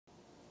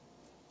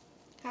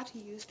how to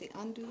use the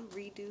undo,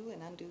 redo,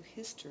 and undo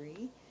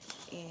history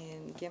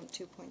in Gimp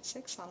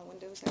 2.6 on a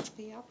Windows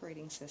XP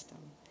operating system.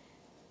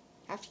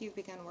 After you've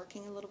begun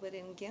working a little bit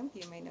in Gimp,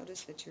 you may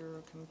notice that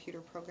your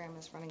computer program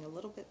is running a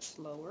little bit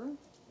slower.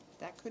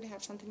 That could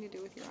have something to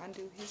do with your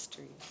undo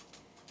history.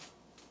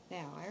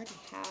 Now, I already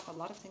have a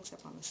lot of things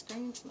up on the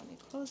screen, so let me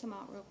close them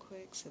out real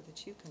quick so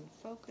that you can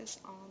focus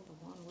on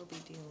the one we'll be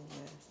dealing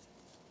with.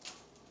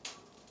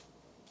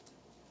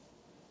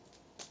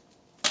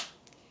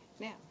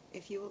 Now,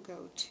 if you will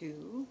go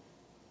to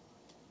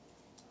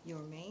your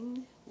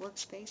main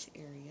workspace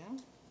area,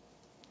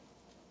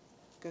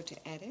 go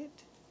to Edit,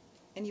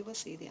 and you will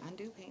see the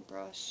Undo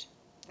Paintbrush.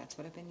 That's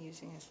what I've been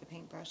using as the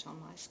paintbrush on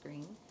my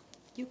screen.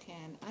 You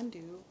can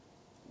undo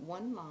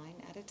one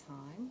line at a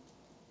time,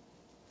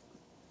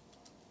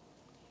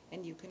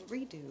 and you can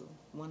redo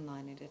one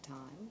line at a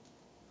time.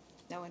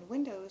 Now in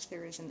Windows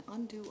there is an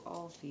Undo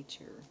All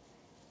feature.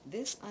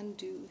 This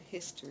Undo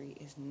History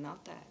is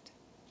not that.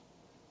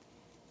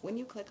 When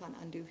you click on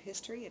Undo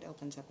History, it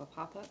opens up a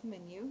pop-up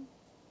menu,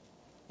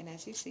 and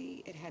as you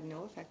see, it had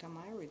no effect on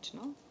my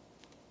original.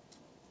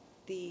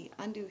 The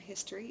Undo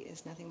History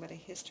is nothing but a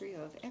history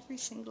of every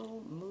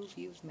single move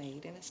you've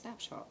made in a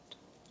snapshot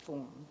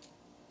form,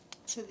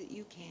 so that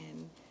you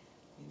can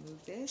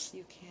remove this,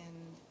 you can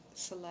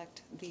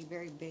select the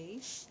very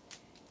base,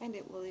 and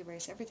it will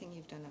erase everything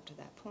you've done up to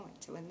that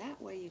point. So in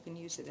that way you can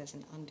use it as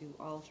an Undo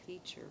All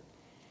feature.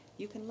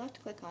 You can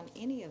left click on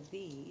any of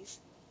these,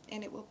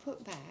 and it will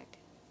put back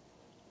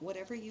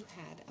whatever you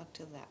had up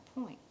to that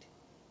point.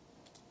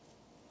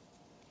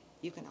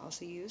 You can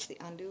also use the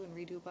undo and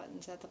redo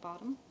buttons at the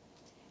bottom,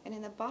 and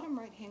in the bottom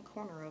right hand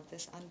corner of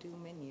this undo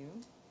menu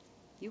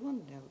you will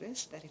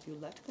notice that if you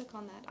left click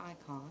on that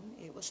icon,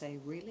 it will say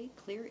Really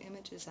Clear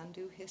Images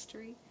Undo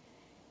History.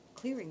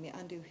 Clearing the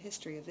undo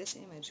history of this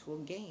image will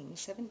gain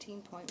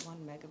 17.1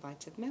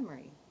 megabytes of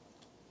memory.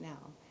 Now,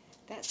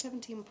 that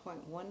 17.1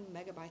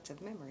 megabytes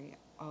of memory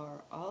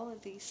are all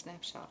of these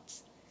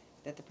snapshots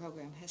that the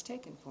program has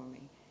taken for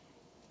me.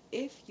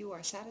 If you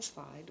are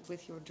satisfied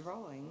with your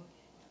drawing,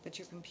 but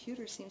your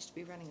computer seems to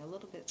be running a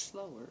little bit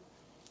slower,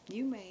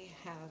 you may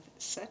have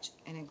such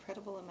an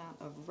incredible amount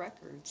of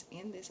records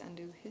in this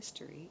undo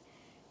history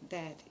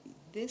that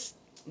this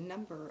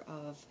number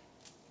of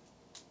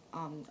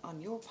on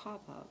your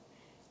pop-up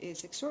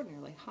is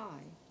extraordinarily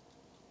high,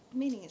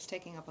 meaning it's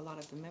taking up a lot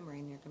of the memory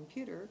in your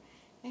computer,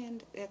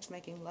 and it's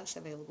making less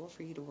available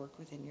for you to work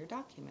with in your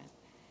document.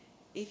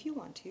 If you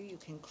want to, you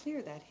can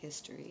clear that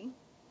history,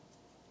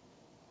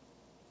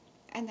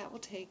 and that will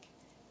take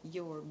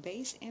your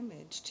base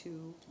image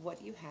to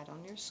what you had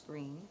on your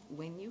screen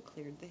when you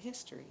cleared the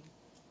history.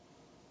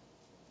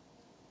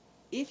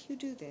 If you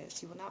do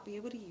this, you will not be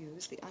able to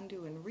use the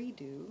undo and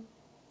redo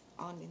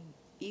on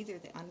either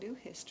the undo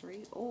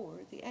history or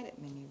the edit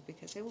menu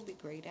because they will be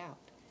grayed out.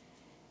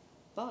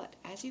 But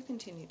as you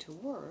continue to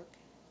work,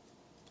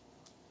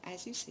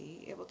 as you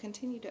see, it will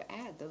continue to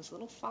add those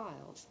little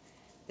files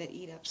that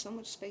eat up so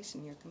much space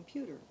in your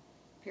computer.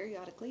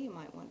 Periodically, you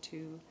might want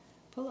to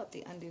pull up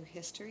the undo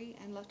history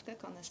and left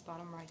click on this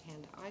bottom right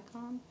hand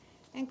icon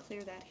and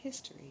clear that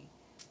history.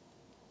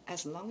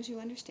 As long as you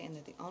understand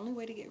that the only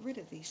way to get rid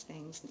of these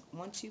things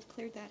once you've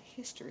cleared that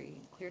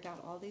history, cleared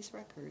out all these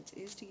records,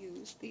 is to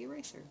use the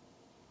eraser.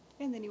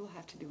 And then you will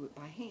have to do it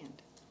by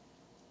hand.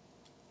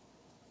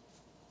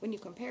 When you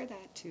compare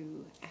that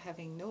to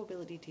having no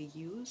ability to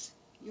use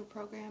your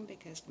program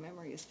because the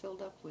memory is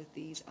filled up with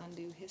these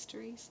undo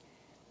histories,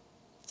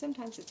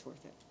 sometimes it's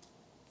worth it.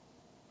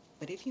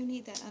 But if you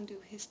need that undo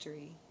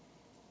history,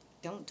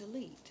 don't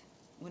delete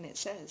when it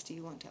says do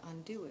you want to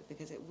undo it,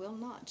 because it will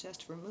not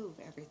just remove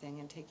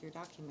everything and take your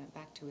document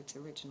back to its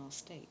original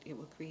state. It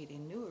will create a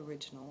new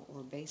original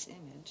or base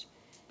image,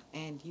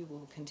 and you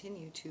will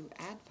continue to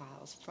add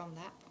files from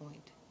that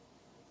point